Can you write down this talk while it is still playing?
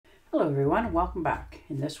Hello everyone and welcome back,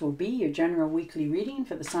 and this will be your general weekly reading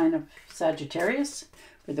for the sign of Sagittarius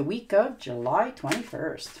for the week of July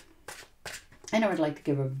 21st. And I would like to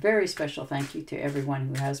give a very special thank you to everyone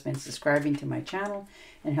who has been subscribing to my channel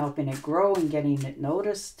and helping it grow and getting it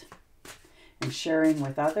noticed and sharing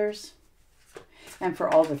with others, and for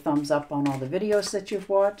all the thumbs up on all the videos that you've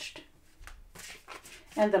watched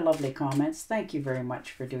and the lovely comments. Thank you very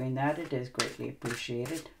much for doing that. It is greatly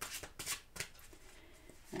appreciated.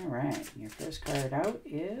 All right, your first card out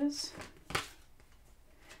is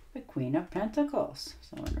the Queen of Pentacles,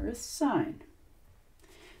 so an earth sign.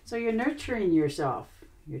 So you're nurturing yourself.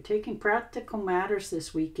 You're taking practical matters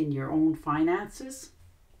this week in your own finances.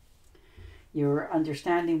 You're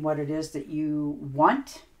understanding what it is that you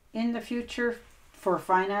want in the future for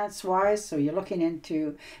finance-wise. So you're looking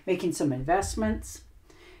into making some investments.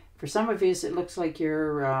 For some of you, it looks like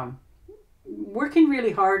you're working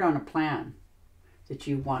really hard on a plan that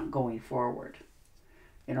you want going forward.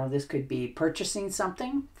 You know, this could be purchasing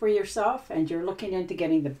something for yourself, and you're looking into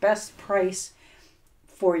getting the best price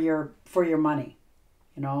for your money,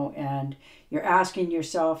 you know, and you're asking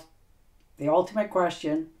yourself the ultimate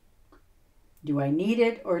question: do I need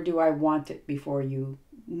it or do I want it, before you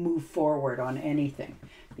move forward on anything?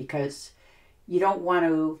 Because you don't want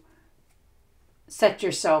to set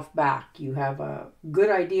yourself back. You have a good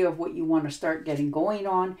idea of what you want to start getting going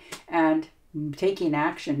on and taking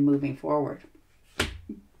action moving forward.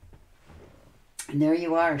 And there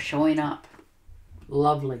you are, showing up.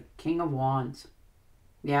 Lovely. King of Wands.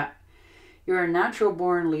 Yeah. You're a natural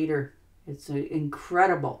born leader. It's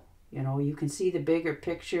incredible. You know, you can see the bigger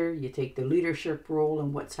picture. You take the leadership role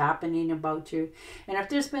in what's happening about you. And if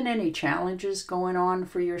there's been any challenges going on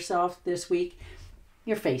for yourself this week,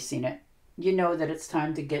 you're facing it. You know that it's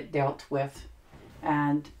time to get dealt with.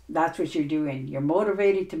 And that's what you're doing. You're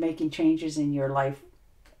motivated to making changes in your life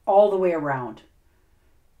all the way around.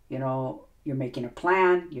 You know, you're making a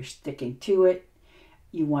plan. You're sticking to it.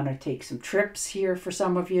 You want to take some trips here for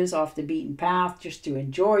some of you off the beaten path, just to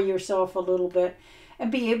enjoy yourself a little bit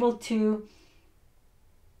and be able to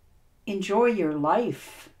enjoy your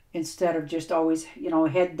life instead of just always, you know,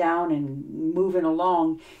 head down and moving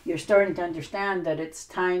along. You're starting to understand that it's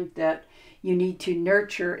time that you need to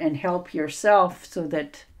nurture and help yourself so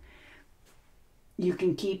that you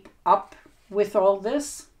can keep up with all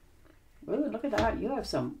this. Ooh, look at that.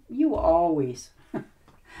 You always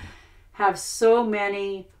have so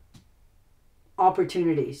many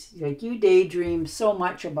opportunities. Like, you daydream so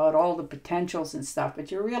much about all the potentials and stuff, but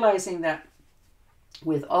you're realizing that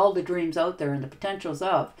with all the dreams out there and the potentials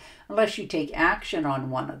of, unless you take action on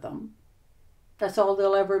one of them, that's all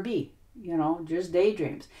they'll ever be. You know, just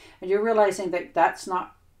daydreams. And you're realizing that that's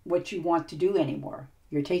not what you want to do anymore.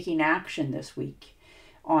 You're taking action this week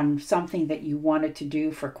on something that you wanted to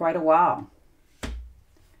do for quite a while.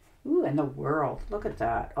 Ooh, and the World. Look at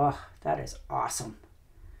that. Oh, that is awesome.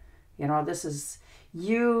 You know, this is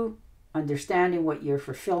you understanding what your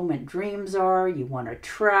fulfillment dreams are. You want to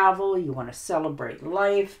travel. You want to celebrate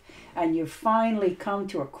life. And you've finally come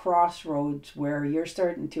to a crossroads where you're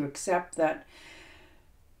starting to accept that,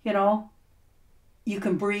 you know, you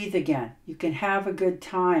can breathe again. You can have a good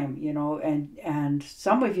time, you know, and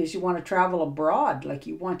some of you want to travel abroad. Like,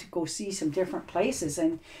 you want to go see some different places,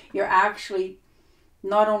 and you're actually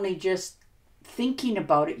not only just thinking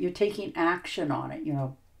about it, you're taking action on it, you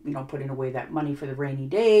know, putting away that money for the rainy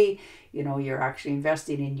day. You know, you're actually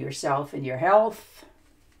investing in yourself and your health.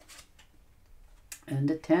 And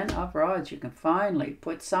the 10 of Rods, you can finally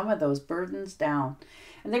put some of those burdens down.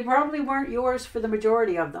 And they probably weren't yours for the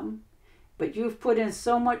majority of them, but you've put in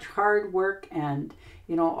so much hard work and,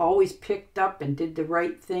 you know, always picked up and did the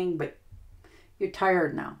right thing, but you're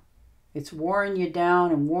tired now. It's wearing you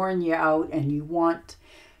down and wearing you out, and you want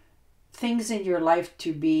things in your life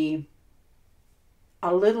to be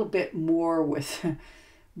a little bit more with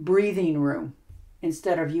breathing room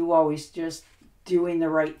instead of you always just doing the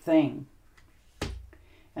right thing.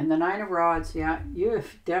 And the 9 of Rods, yeah,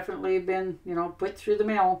 you've definitely been, you know, put through the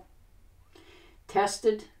mill.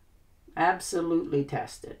 Tested, absolutely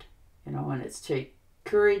tested. You know, and it's take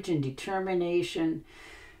courage and determination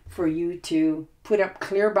for you to put up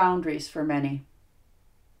clear boundaries for many.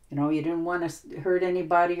 You know, you didn't want to hurt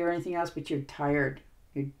anybody or anything else, but you're tired.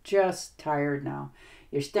 You're just tired now.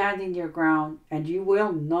 You're standing your ground, and you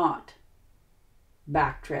will not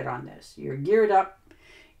backtread on this. You're geared up.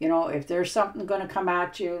 You know, if there's something going to come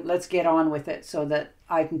at you, let's get on with it so that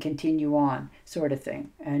I can continue on, sort of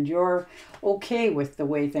thing. And you're okay with the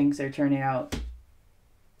way things are turning out.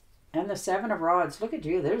 And the 7 of Rods, look at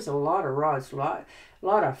you. There's a lot of rods, a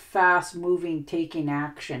lot of fast moving, taking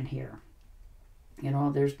action here. You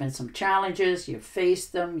know, there's been some challenges. You've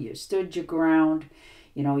faced them. You stood your ground.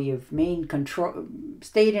 You know, you've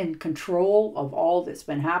stayed in control of all that's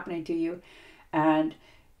been happening to you. And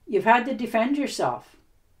you've had to defend yourself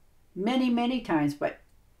many, many times, but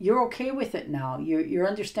you're okay with it now. You're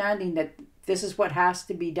understanding that this is what has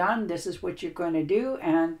to be done. This is what you're going to do.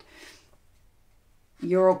 And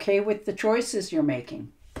you're okay with the choices you're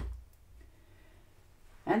making.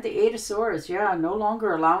 And the Eight of Swords, yeah, no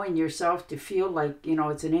longer allowing yourself to feel like, you know,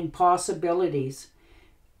 it's an impossibilities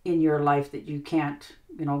in your life that you can't,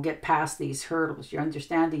 you know, get past these hurdles. You're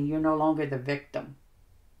understanding you're no longer the victim.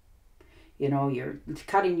 You know, you're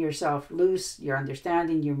cutting yourself loose. You're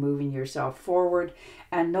understanding you're moving yourself forward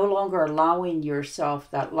and no longer allowing yourself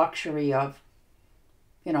that luxury of,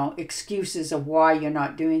 you know, excuses of why you're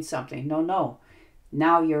not doing something. No, no.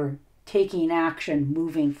 Now you're taking action,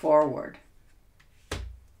 moving forward.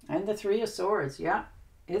 And the Three of Swords, yeah.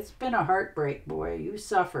 It's been a heartbreak, boy. You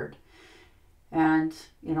suffered. And,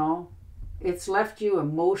 you know, it's left you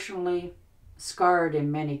emotionally scarred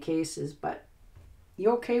in many cases, but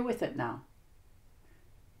you're okay with it now.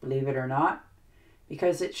 Believe it or not.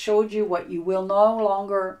 Because it showed you what you will no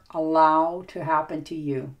longer allow to happen to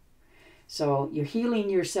you. So you're healing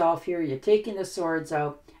yourself here. You're taking the swords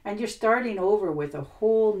out. And you're starting over with a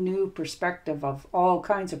whole new perspective of all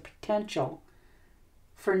kinds of potential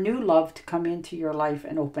for new love to come into your life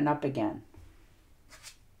and open up again.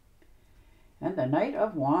 And the Knight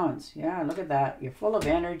of Wands. Yeah, look at that. You're full of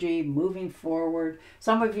energy, moving forward.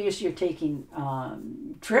 Some of you, you're taking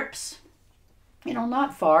trips, you know,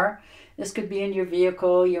 not far. This could be in your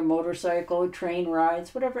vehicle, your motorcycle, train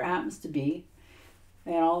rides, whatever it happens to be.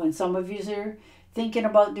 You know, and some of you are thinking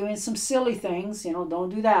about doing some silly things. You know,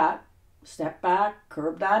 don't do that. Step back,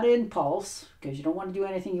 curb that impulse, because you don't want to do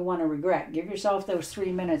anything you want to regret. Give yourself those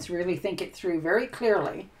 3 minutes. Really think it through very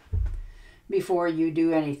clearly before you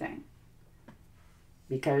do anything.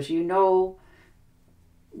 Because you know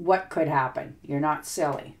what could happen. You're not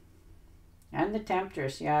silly. And the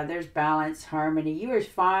Temptress. Yeah, there's balance, harmony. You are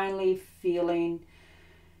finally feeling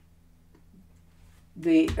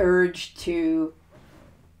the urge to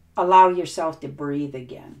allow yourself to breathe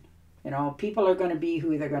again. You know, people are going to be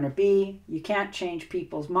who they're going to be. You can't change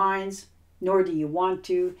people's minds, nor do you want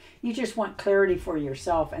to. You just want clarity for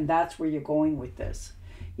yourself, and that's where you're going with this.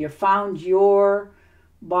 You've found your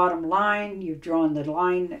bottom line. You've drawn the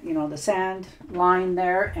line, you know, the sand line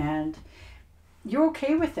there, and you're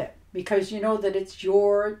okay with it because you know that it's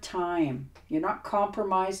your time. You're not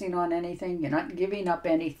compromising on anything. You're not giving up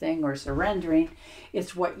anything or surrendering.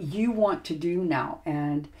 It's what you want to do now,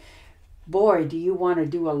 and boy, do you want to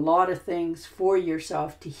do a lot of things for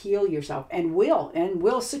yourself to heal yourself, and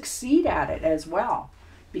will succeed at it as well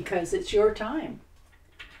because it's your time.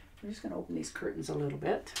 I'm just going to open these curtains a little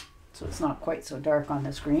bit so it's not quite so dark on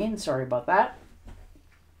the screen. Sorry about that.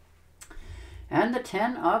 And the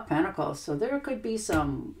Ten of Pentacles. So there could be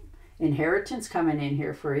some inheritance coming in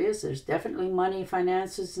here for you. So there's definitely money,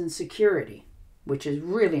 finances, and security, which is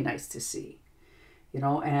really nice to see. You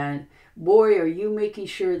know, and boy, are you making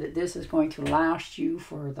sure that this is going to last you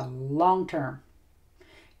for the long term.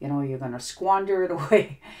 You know, you're going to squander it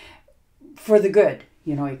away for the good.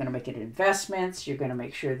 You know, you're going to make it investments. You're going to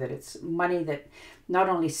make sure that it's money that not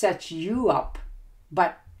only sets you up,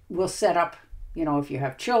 but will set up, you know, if you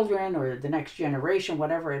have children or the next generation,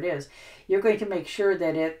 whatever it is, you're going to make sure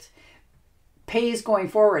that it pays going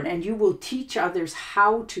forward, and you will teach others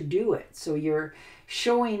how to do it. So you're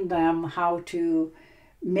showing them how to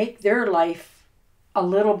make their life a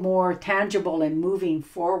little more tangible and moving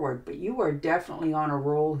forward. But you are definitely on a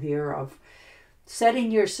roll here of setting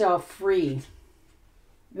yourself free.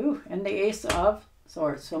 Ooh, and the Ace of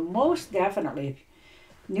Swords. So most definitely,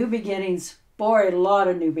 new beginnings. Boy, a lot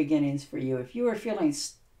of new beginnings for you. If you are feeling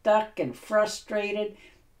stuck and frustrated,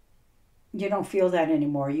 you don't feel that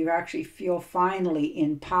anymore. You actually feel finally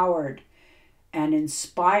empowered and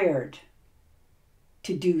inspired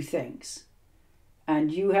to do things.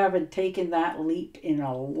 And you haven't taken that leap in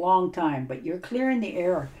a long time, but you're clearing the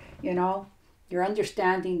air, you know. You're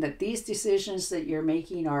understanding that these decisions that you're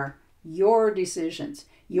making are your decisions.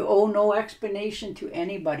 You owe no explanation to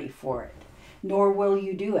anybody for it, nor will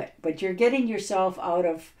you do it. But you're getting yourself out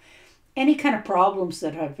of any kind of problems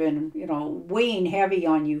that have been, you know, weighing heavy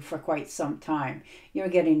on you for quite some time. You're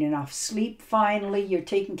getting enough sleep finally. You're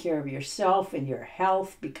taking care of yourself and your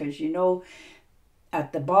health because you know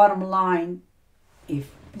at the bottom line, if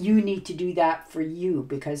you need to do that for you,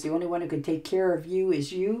 because the only one who can take care of you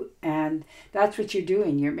is you, and that's what you're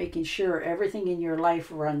doing. You're making sure everything in your life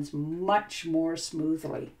runs much more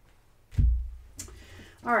smoothly.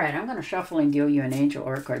 All right, I'm going to shuffle and deal you an angel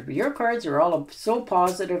oracle card. But your cards are all so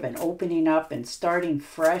positive and opening up and starting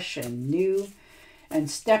fresh and new and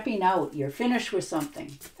stepping out. You're finished with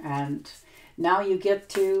something. And now you get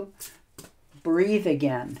to breathe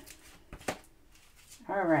again.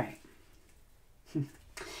 All right.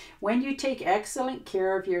 When you take excellent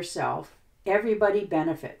care of yourself, everybody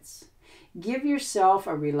benefits. Give yourself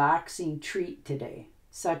a relaxing treat today,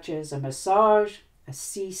 such as a massage, a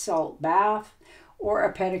sea salt bath, or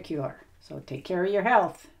a pedicure. So take care of your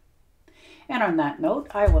health. And on that note,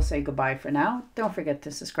 I will say goodbye for now. Don't forget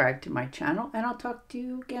to subscribe to my channel, and I'll talk to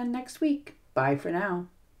you again next week. Bye for now.